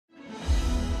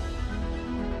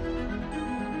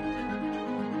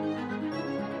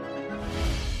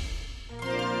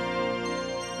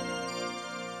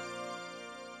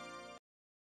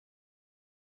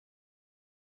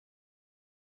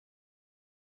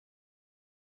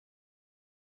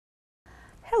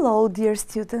Hello, dear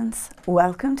students.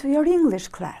 Welcome to your English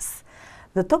class.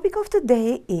 The topic of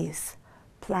today is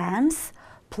plans,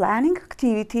 planning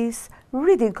activities,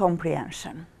 reading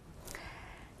comprehension.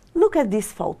 Look at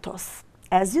these photos.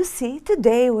 As you see,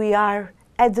 today we are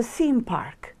at the theme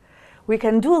park. We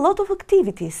can do a lot of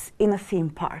activities in a theme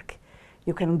park.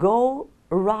 You can go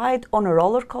ride on a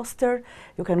roller coaster,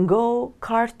 you can go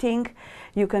karting,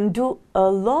 you can do a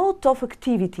lot of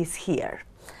activities here.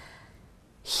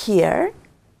 Here,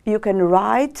 you can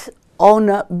ride on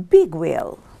a big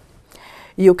wheel.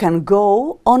 You can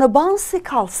go on a bouncy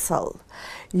castle.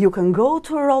 You can go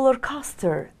to a roller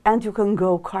coaster and you can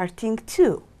go karting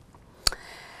too.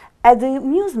 At the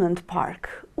amusement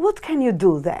park, what can you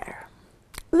do there?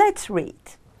 Let's read.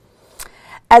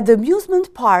 At the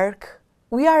amusement park,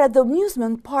 we are at the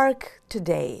amusement park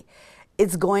today.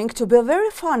 It's going to be a very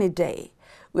funny day.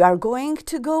 We are going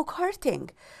to go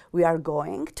karting. We are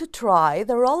going to try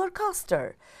the roller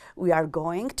coaster. We are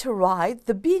going to ride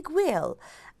the big wheel.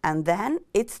 And then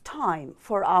it's time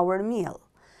for our meal.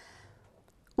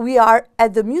 We are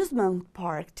at the amusement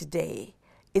park today.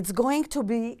 It's going to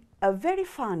be a very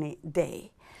funny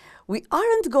day. We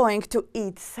aren't going to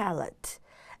eat salad.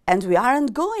 And we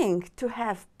aren't going to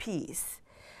have peas.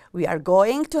 We are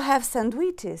going to have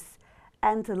sandwiches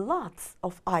and lots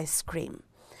of ice cream.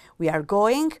 We are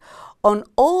going on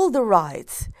all the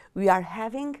rides. We are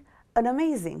having an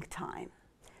amazing time.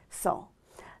 So,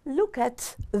 look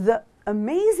at the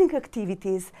amazing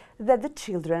activities that the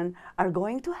children are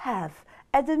going to have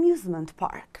at the amusement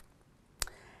park.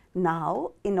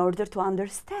 Now, in order to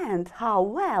understand how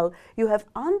well you have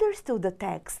understood the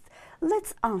text,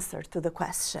 let's answer to the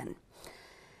question.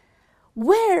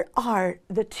 Where are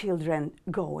the children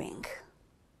going?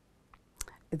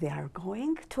 They are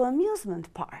going to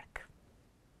amusement park.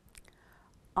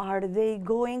 Are they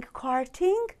going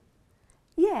karting?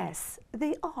 Yes,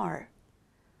 they are.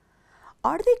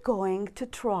 Are they going to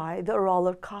try the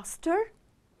roller coaster?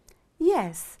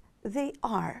 Yes, they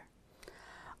are.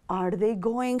 Are they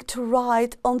going to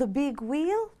ride on the big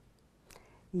wheel?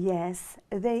 Yes,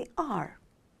 they are.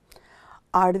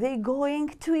 Are they going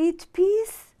to eat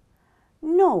peas?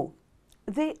 No,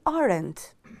 they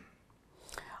aren't.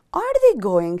 Are they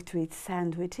going to eat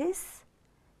sandwiches?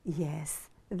 Yes,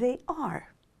 they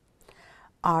are.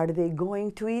 Are they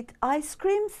going to eat ice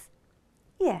creams?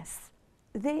 Yes,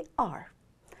 they are.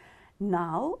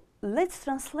 Now, let's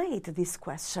translate this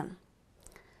question.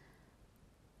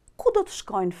 Ku do të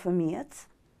shkojnë fëmijët?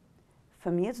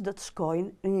 Fëmijët do të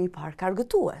shkojnë në një park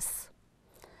argëtues.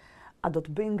 A do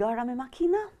të bëjnë gara me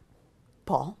makina?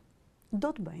 Po,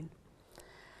 do të bëjnë.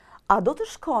 A do të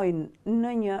shkojnë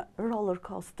në një roller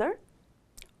coaster?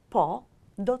 Po,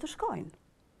 do të shkojnë.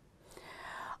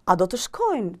 A do të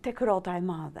shkojnë tek rrota e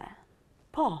madhe?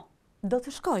 Po, do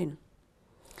të shkojnë.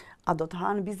 A do të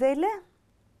hanë bizele?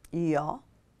 Jo,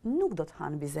 nuk do të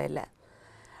hanë bizele.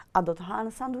 A do të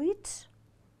hanë sandwich?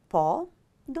 Po,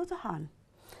 do të hanë.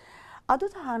 A do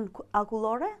të hanë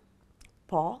akullore?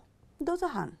 Po, do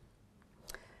të hanë.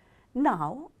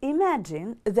 Now,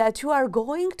 imagine that you are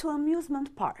going to an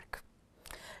amusement park.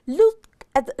 Look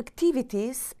at the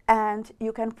activities and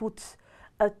you can put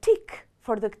a tick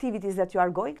for the activities that you are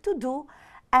going to do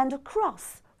and a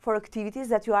cross for activities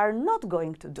that you are not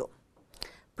going to do.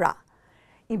 Pra,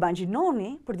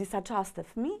 imagjinoni për disa çaste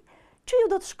fëmijë që ju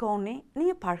do të shkoni në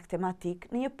një park tematik,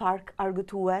 në një park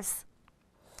argëtues.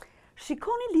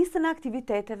 Shikoni listën e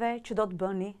aktiviteteve që do të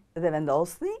bëni dhe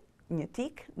vendosni një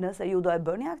tik nëse ju do e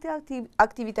bëni atë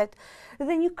aktivitet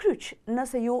dhe një kryq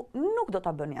nëse ju nuk do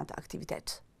ta bëni atë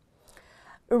aktivitet.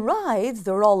 Ride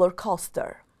the roller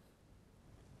coaster.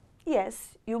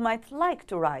 Yes, you might like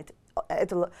to ride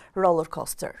at a roller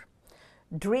coaster.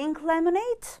 Drink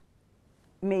lemonade?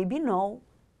 Maybe no.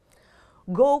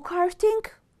 Go karting?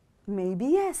 Maybe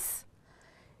yes.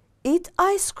 Eat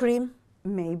ice cream?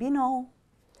 Maybe no.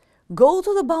 Go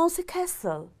to the bouncy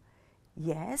castle?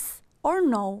 Yes or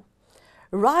no.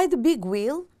 Ride the big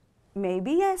wheel?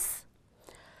 Maybe yes.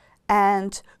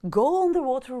 And go on the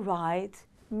water ride?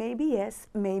 Maybe yes,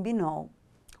 maybe no.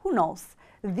 Who knows?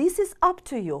 This is up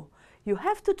to you. You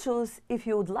have to choose if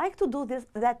you would like to do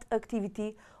that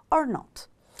activity or not.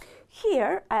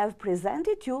 Here I have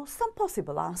presented you some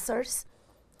possible answers.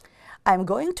 I'm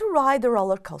going to ride the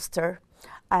roller coaster.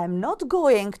 I'm not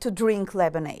going to drink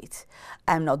lemonade.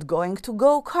 I'm not going to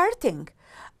go karting.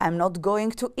 I'm not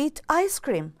going to eat ice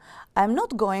cream. I'm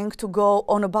not going to go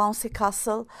on a bouncy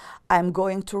castle. I'm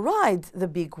going to ride the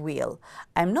big wheel.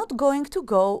 I'm not going to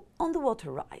go on the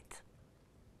water ride.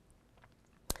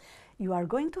 You are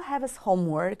going to have as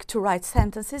homework to write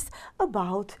sentences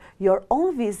about your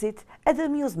own visit at the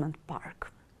amusement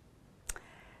park.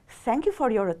 Thank you for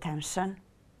your attention.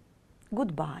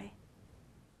 Goodbye.